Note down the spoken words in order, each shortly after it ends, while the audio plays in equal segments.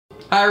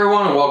Hi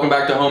everyone and welcome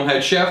back to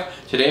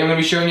HomeHeadChef. Today I'm going to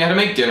be showing you how to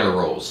make dinner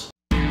rolls.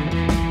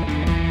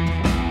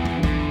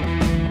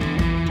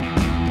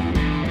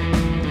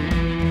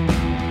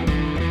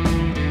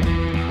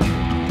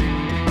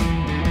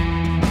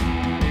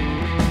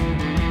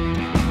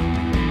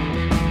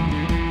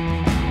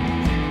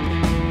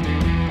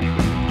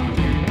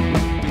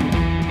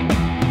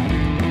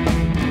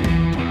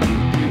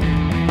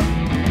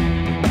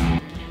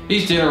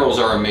 These dinner rolls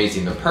are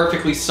amazing. They're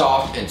perfectly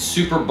soft and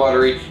super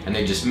buttery and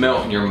they just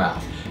melt in your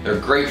mouth. They're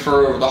great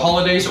for over the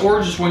holidays or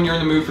just when you're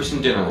in the mood for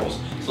some dinner rolls.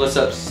 So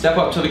let's step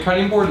up to the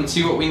cutting board and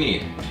see what we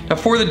need. Now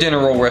for the dinner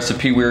roll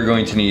recipe, we're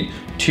going to need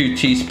 2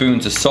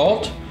 teaspoons of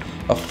salt,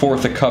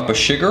 1/4 cup of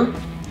sugar,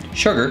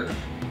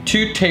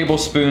 2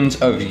 tablespoons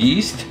of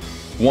yeast,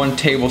 1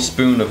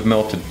 tablespoon of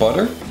melted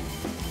butter,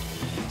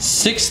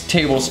 6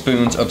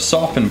 tablespoons of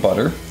softened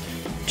butter,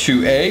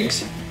 2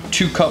 eggs,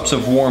 2 cups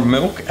of warm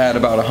milk at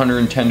about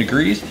 110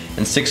 degrees,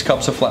 and 6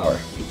 cups of flour.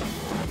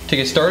 To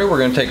get started, we're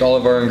going to take all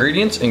of our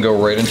ingredients and go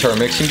right into our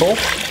mixing bowl.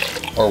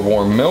 Our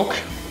warm milk,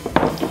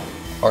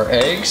 our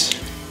eggs,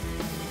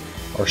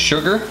 our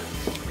sugar,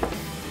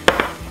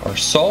 our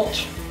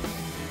salt,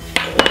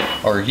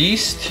 our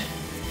yeast,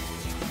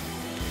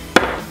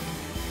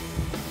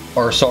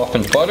 our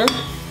softened butter,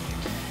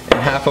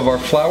 and half of our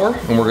flour,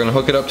 and we're going to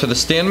hook it up to the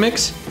stand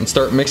mix and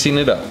start mixing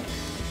it up.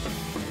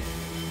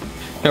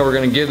 Now we're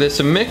going to give this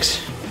a mix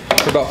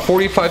for about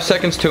 45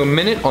 seconds to a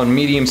minute on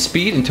medium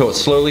speed until it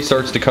slowly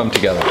starts to come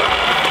together.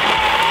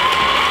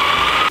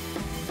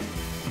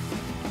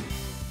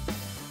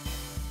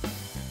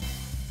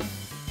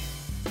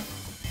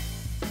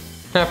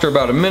 After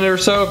about a minute or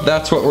so,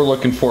 that's what we're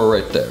looking for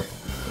right there.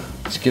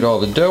 Let's get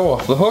all the dough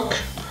off the hook.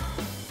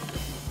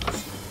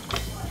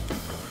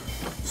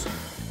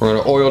 We're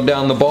going to oil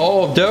down the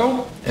ball of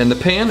dough and the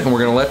pan, and we're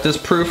going to let this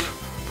proof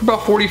for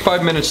about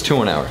 45 minutes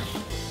to an hour.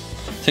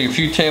 Take a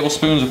few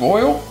tablespoons of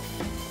oil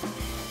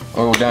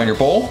down your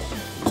bowl.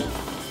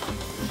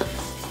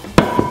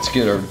 Let's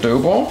get our dough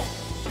ball.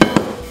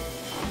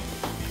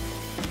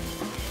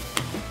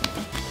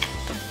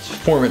 Let's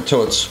form it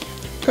till it's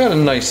got a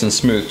nice and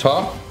smooth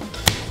top.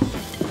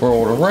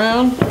 Roll it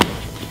around,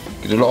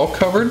 get it all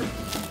covered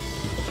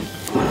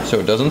so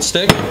it doesn't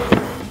stick.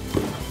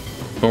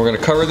 And we're going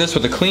to cover this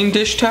with a clean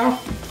dish towel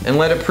and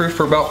let it proof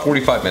for about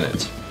 45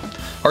 minutes.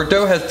 Our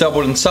dough has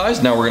doubled in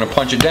size. Now we're going to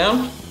punch it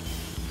down.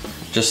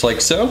 Just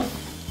like so.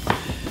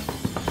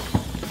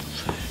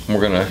 And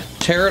we're gonna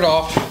tear it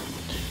off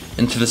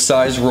into the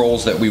size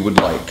rolls that we would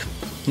like.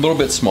 A little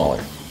bit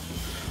smaller.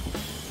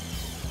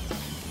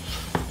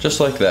 Just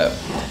like that.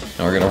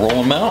 Now we're gonna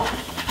roll them out.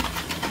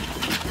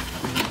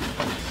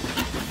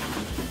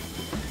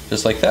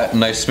 Just like that,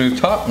 nice smooth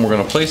top, and we're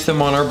gonna place them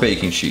on our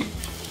baking sheet.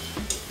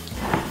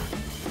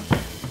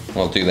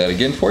 I'll do that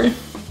again for you.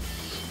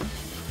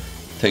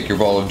 Take your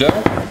ball of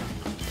dough,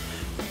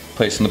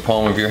 place in the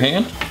palm of your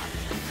hand.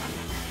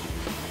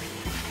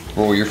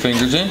 Roll your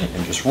fingers in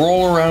and just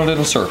roll around in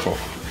a circle.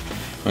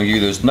 I'll give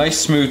you those nice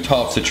smooth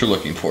tops that you're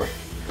looking for.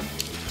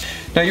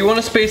 Now you want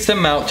to space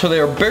them out till they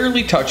are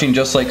barely touching,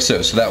 just like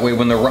so. So that way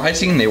when they're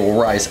rising, they will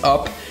rise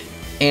up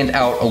and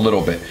out a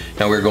little bit.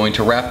 Now we're going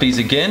to wrap these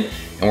again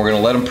and we're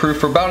going to let them proof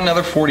for about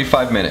another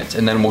 45 minutes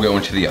and then we'll go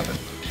into the oven.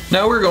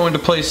 Now we're going to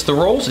place the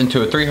rolls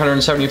into a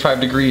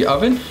 375-degree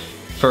oven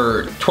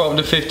for 12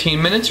 to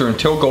 15 minutes or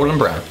until golden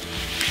brown.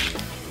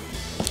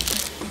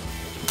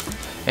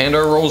 And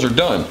our rolls are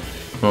done.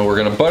 Well, we're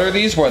going to butter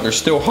these while they're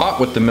still hot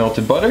with the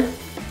melted butter.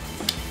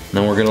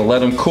 Then we're going to let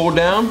them cool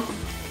down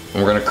and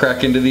we're going to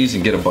crack into these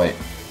and get a bite.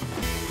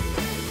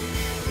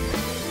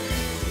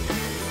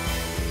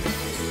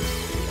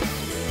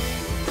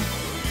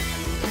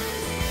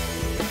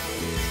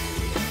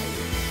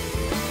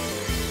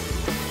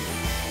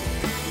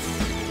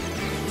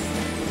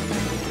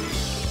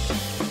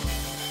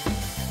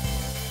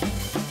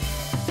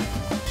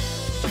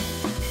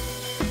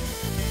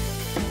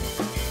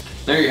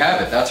 There you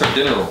have it, that's our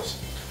dinner rolls.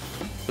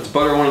 Let's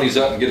butter one of these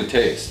up and get a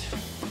taste.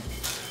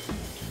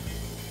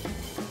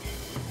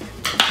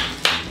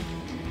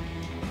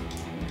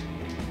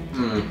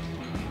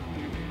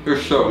 They're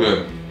so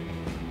good.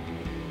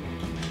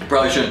 I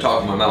probably shouldn't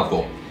talk with my mouth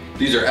full.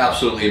 These are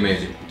absolutely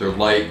amazing. They're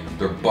light,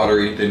 they're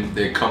buttery,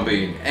 they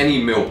accompany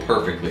any meal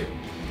perfectly.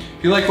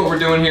 If you like what we're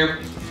doing here,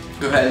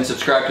 go ahead and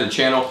subscribe to the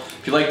channel.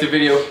 If you like the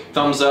video,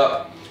 thumbs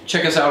up.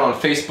 Check us out on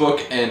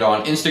Facebook and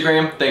on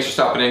Instagram. Thanks for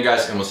stopping in,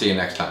 guys, and we'll see you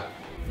next time.